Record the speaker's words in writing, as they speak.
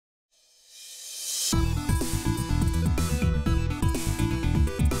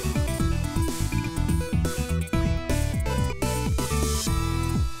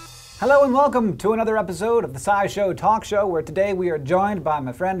Hello and welcome to another episode of the SciShow talk show, where today we are joined by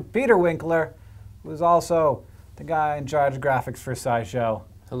my friend Peter Winkler, who is also the guy in charge of graphics for SciShow.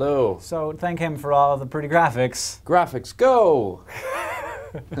 Hello. So thank him for all of the pretty graphics. Graphics, go!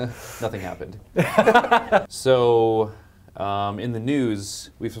 Nothing happened. So, in the news,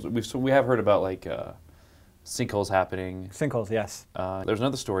 we have heard about like sinkholes happening. Sinkholes, yes. There's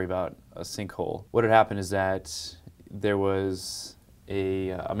another story about a sinkhole. What had happened is that there was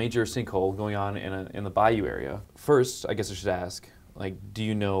a major sinkhole going on in the bayou area. First, I guess I should ask, like, do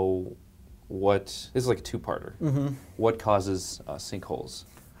you know what, this is like a two-parter. What causes sinkholes?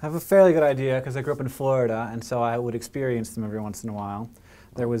 I have a fairly good idea because I grew up in Florida, and so I would experience them every once in a while.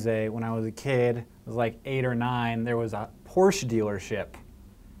 There was when I was a kid, I was like 8 or 9, there was a Porsche dealership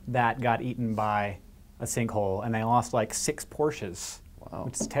that got eaten by a sinkhole, and they lost like 6 Porsches,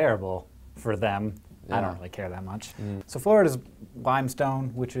 which is terrible for them. Yeah. I don't really care that much. So Florida's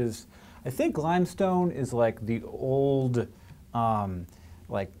limestone, which is, I think limestone is like the old,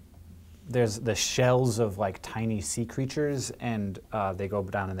 like there's the shells of like tiny sea creatures, and they go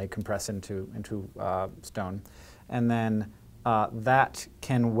down and they compress into stone, and then that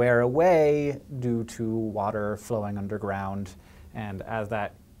can wear away due to water flowing underground, and as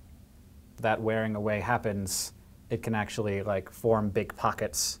that wearing away happens, it can actually like form big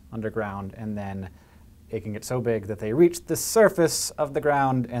pockets underground, and then it can get so big that they reach the surface of the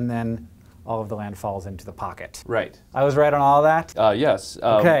ground, and then all of the land falls into the pocket. Right. I was right on all of that? Yes.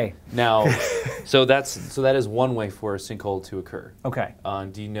 Okay. Now, so that is one way for a sinkhole to occur. Okay.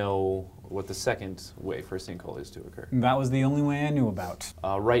 Do you know what the second way for a sinkhole is to occur? That was the only way I knew about.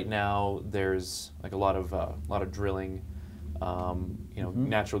 Right now, there's like a lot of drilling,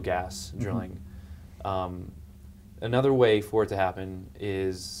 natural gas drilling. Another way for it to happen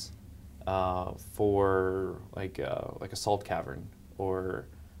is for like a salt cavern or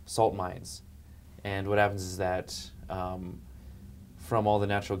salt mines. And what happens is that from all the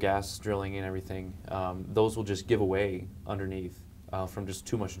natural gas drilling and everything, those will just give away underneath from just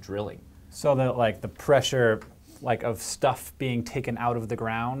too much drilling. So that like the pressure like of stuff being taken out of the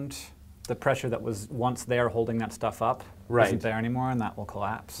ground, the pressure that was once there holding that stuff up isn't there anymore, and that will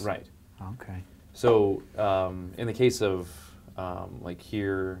collapse. Right. Okay. So in the case of like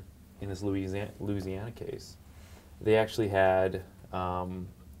here in this Louisiana case, they actually had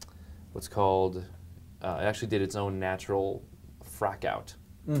what's called, it actually did its own natural frack out.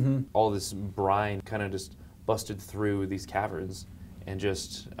 All this brine kind of just busted through these caverns and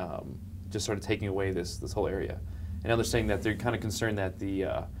just started taking away this whole area. And now they're saying that they're kind of concerned that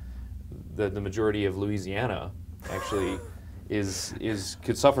the majority of Louisiana actually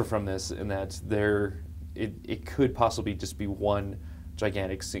could suffer from this, and that it could possibly just be one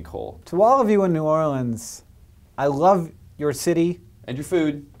gigantic sinkhole. To all of you in New Orleans, I love your city. And your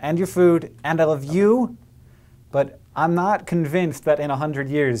food. And your food, and I love you, but I'm not convinced that in 100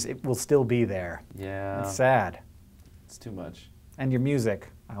 years it will still be there. Yeah. It's sad. It's too much. And your music.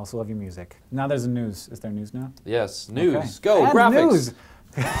 I also love your music. Now there's a news. Is there news now? Yes, news. Okay. Go, and graphics.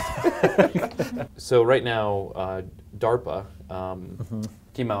 News. So right now, DARPA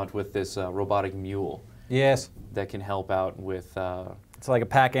came out with this robotic mule. Yes. That can help out with... it's like a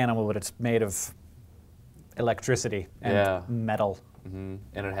pack animal, but it's made of electricity and metal. And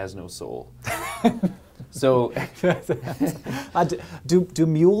it has no soul. So, do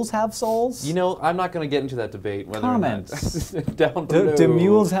mules have souls? You know, I'm not going to get into that debate. Whether Comments. Or not. Down below. Do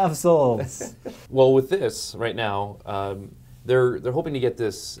mules have souls? Well, with this right now, they're hoping to get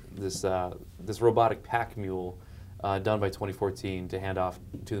this robotic pack mule done by 2014 to hand off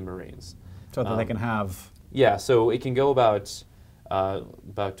to the Marines, so that they can have. Yeah, so it can go about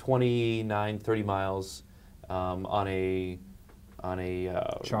 29, 30 miles on a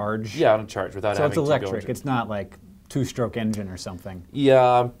charge. Yeah, on a charge without having to go. So it's electric. It's not like 2-stroke engine or something.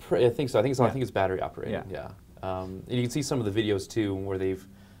 Yeah, I think so. I think it's battery operated. Yeah. And you can see some of the videos too where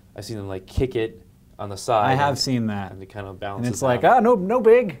I've seen them like kick it on the side. I have seen that. And it kind of balances. And it's like, no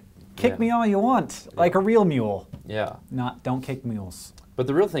big. Kick me all you want, like a real mule. Yeah. Don't kick mules. But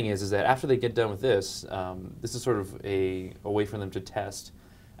the real thing is that after they get done with this, this is sort of a way for them to test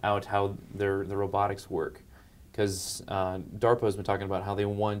out how their robotics work. Because DARPA has been talking about how they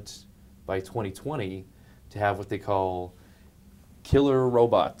want, by 2020, to have what they call killer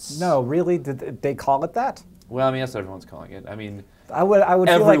robots. No, really? Did they call it that? Well, I mean, that's what everyone's calling it. I mean, I would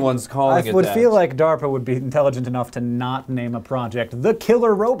everyone's calling it that. I would feel like DARPA would be intelligent enough to not name a project the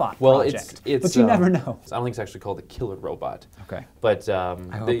Killer Robot Project. But you never know. I don't think it's actually called the Killer Robot. Okay. But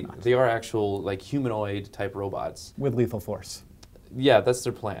they are actual like humanoid type robots with lethal force. Yeah, that's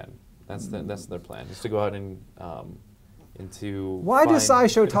their plan. That's their plan, is to go out and and to Why do find-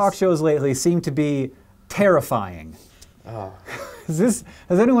 SciShow talk shows lately seem to be terrifying? Oh. Has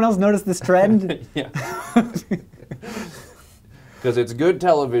anyone else noticed this trend? Yeah. Because it's good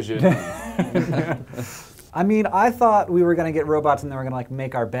television. I mean, I thought we were going to get robots and they were going to like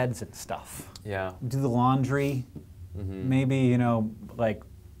make our beds and stuff. Yeah. Do the laundry. Maybe, you know, like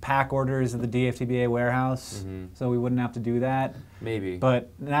pack orders at the DFTBA warehouse so we wouldn't have to do that. Maybe.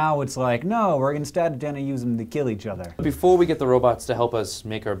 But now it's like, no, we're instead going to use them to kill each other. Before we get the robots to help us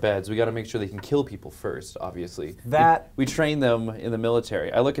make our beds, we got to make sure they can kill people first, obviously. We train them in the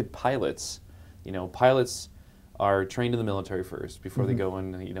military. I look at pilots. You know, pilots are trained in the military first before they go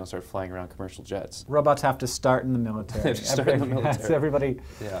and, you know, start flying around commercial jets. Robots have to start in the military. They have to start in the military. That's everybody.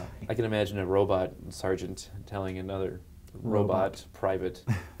 Yeah. I can imagine a robot sergeant telling another robot private,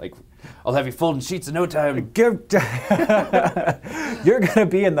 like, I'll have you folding sheets in no time. You're going to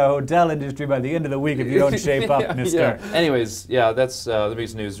be in the hotel industry by the end of the week if you don't shape up, mister. Yeah. Anyways, yeah, that's the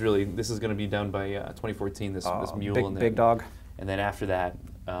biggest news, really. This is going to be done by 2014, this Mule. Big dog. And then after that,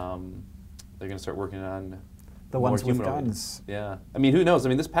 they're going to start working on the ones with guns. Yeah. I mean, who knows? I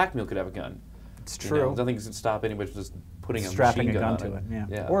mean, this pack mule could have a gun. It's true. Nothing's going to stop anybody from just putting strapping a gun to on it. Yeah.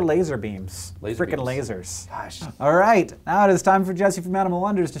 Yeah. Or laser beams. Laser Frickin' beams. lasers. Gosh. All right. Now it is time for Jessi from Animal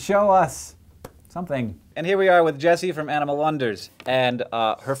Wonders to show us something. And here we are with Jessi from Animal Wonders and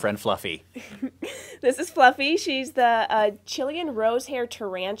her friend Fluffy. This is Fluffy. She's the Chilean rose-hair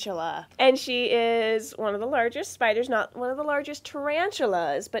tarantula. And she is one of the largest spiders, not one of the largest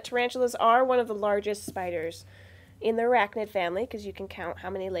tarantulas, but tarantulas are one of the largest spiders in the arachnid family, because you can count how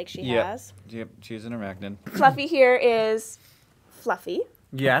many legs she has. Yep, she's an arachnid. Fluffy here is fluffy.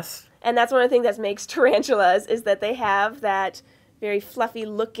 Yes. And that's one of the things that makes tarantulas, is that they have that very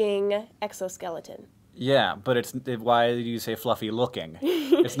fluffy-looking exoskeleton. Yeah, but why do you say fluffy looking?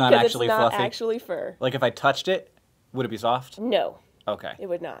 It's not actually it's not fluffy? actually fur. Like if I touched it, would it be soft? No. Okay. It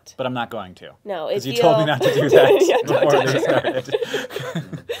would not. But I'm not going to. No, because you told me not to do that Yeah, don't before touch we it. started.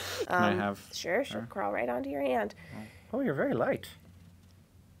 Can I have? Sure, she'll crawl right onto your hand. Oh, you're very light.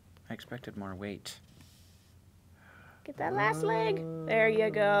 I expected more weight. Get that last leg. There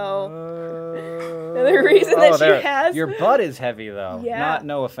you go. The reason that she has... Your butt is heavy, though. Yeah.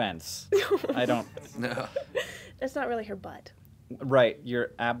 No offense. I don't... No. That's not really her butt. Right,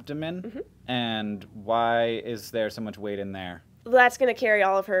 your abdomen. And why is there so much weight in there? Well, that's going to carry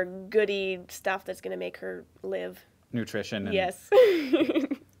all of her goody stuff that's going to make her live. Nutrition. And Yes.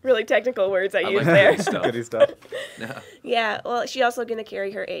 Really technical words I use there. goody stuff. Yeah, well, she's also going to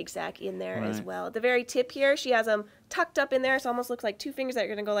carry her egg sac in there as well. At the very tip here, she has them tucked up in there. So it almost looks like two fingers that are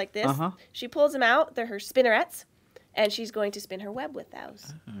going to go like this. She pulls them out. They're her spinnerets. And she's going to spin her web with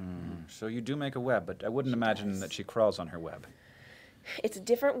those. So you do make a web, but I wouldn't imagine that she crawls on her web. It's a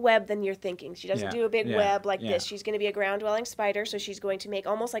different web than you're thinking. She doesn't do a big web like this. She's going to be a ground-dwelling spider, so she's going to make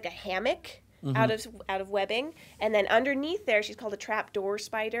almost like a hammock out of webbing. And then underneath there, she's called a trapdoor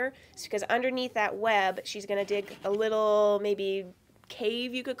spider. It's because underneath that web, she's going to dig a little, maybe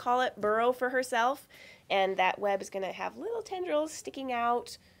cave, you could call it, burrow for herself. And that web is going to have little tendrils sticking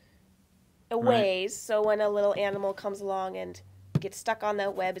out a ways. So when a little animal comes along and gets stuck on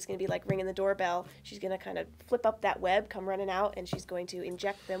that web, it's going to be like ringing the doorbell. She's going to kind of flip up that web, come running out, and she's going to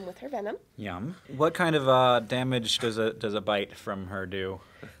inject them with her venom. Yum. What kind of damage does a bite from her do?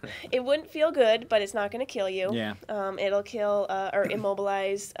 It wouldn't feel good, but it's not going to kill you. Yeah. It'll kill or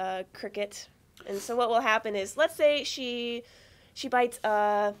immobilize a cricket. And so what will happen is, let's say she bites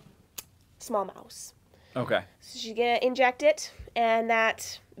a small mouse. Okay. So she's going to inject it, and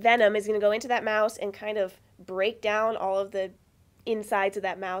that venom is going to go into that mouse and kind of break down all of the insides of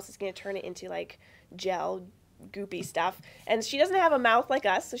that mouse. It's going to turn it into like gel, goopy stuff. And she doesn't have a mouth like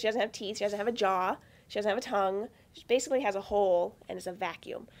us, so she doesn't have teeth, she doesn't have a jaw, she doesn't have a tongue. She basically has a hole, and it's a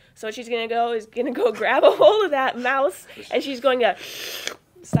vacuum. So what she's going to go is going to go grab a hold of that mouse, and she's going to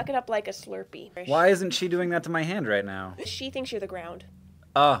suck it up like a Slurpee. Why isn't she doing that to my hand right now? She thinks you're the ground.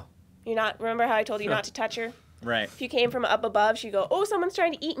 Oh. You're not, remember how I told you not to touch her? Right. If you came from up above, she'd go, oh, someone's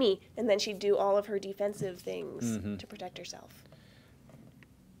trying to eat me. And then she'd do all of her defensive things to protect herself.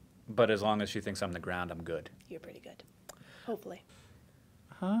 But as long as she thinks I'm the ground, I'm good. You're pretty good. Hopefully.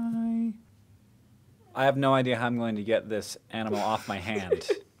 Hi. I have no idea how I'm going to get this animal off my hand.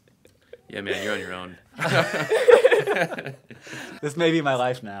 Yeah, man, you're on your own. This may be my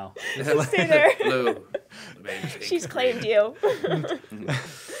life now. Stay there. Blue. She's claimed you.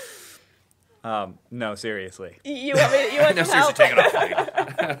 No, seriously. You want me? You want No, some help? seriously, take it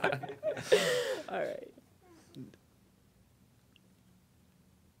off. All right.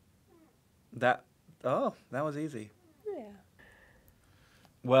 That was easy. Yeah.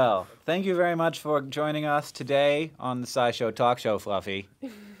 Well, thank you very much for joining us today on the SciShow Talk Show, Fluffy.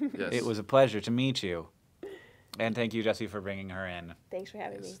 Yes. It was a pleasure to meet you. And thank you, Jessi, for bringing her in. Thanks for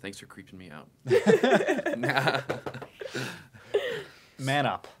having me. Thanks for creeping me out. Man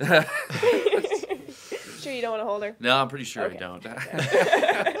up. Sure you don't want to hold her? No, I'm pretty sure Okay. I don't. Okay.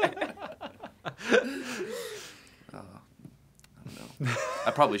 I don't know.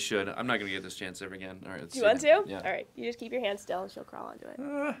 I probably should. I'm not going to get this chance ever again. All right, let's Do see you want then. to? Yeah. All right. You just keep your hand still and she'll crawl onto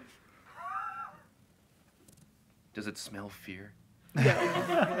it. Does it smell fear?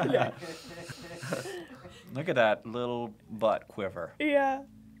 Yeah. Look at that little butt quiver. Yeah.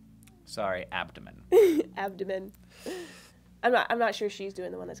 Sorry, abdomen. Abdomen. I'm not sure she's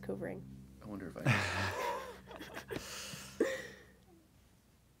doing the one that's covering. I wonder if I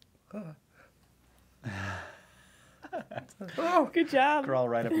Oh, good job. Crawl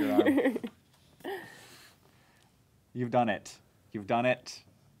right up your arm. You've done it. You've done it.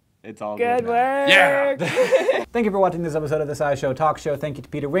 It's all good. Good work. Yeah. Thank you for watching this episode of the SciShow Talk Show. Thank you to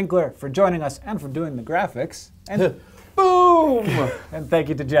Peter Winkler for joining us and for doing the graphics. And boom! And thank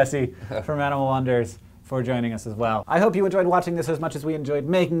you to Jessi from Animal Wonders for joining us as well. I hope you enjoyed watching this as much as we enjoyed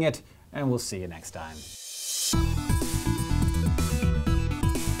making it, and we'll see you next time.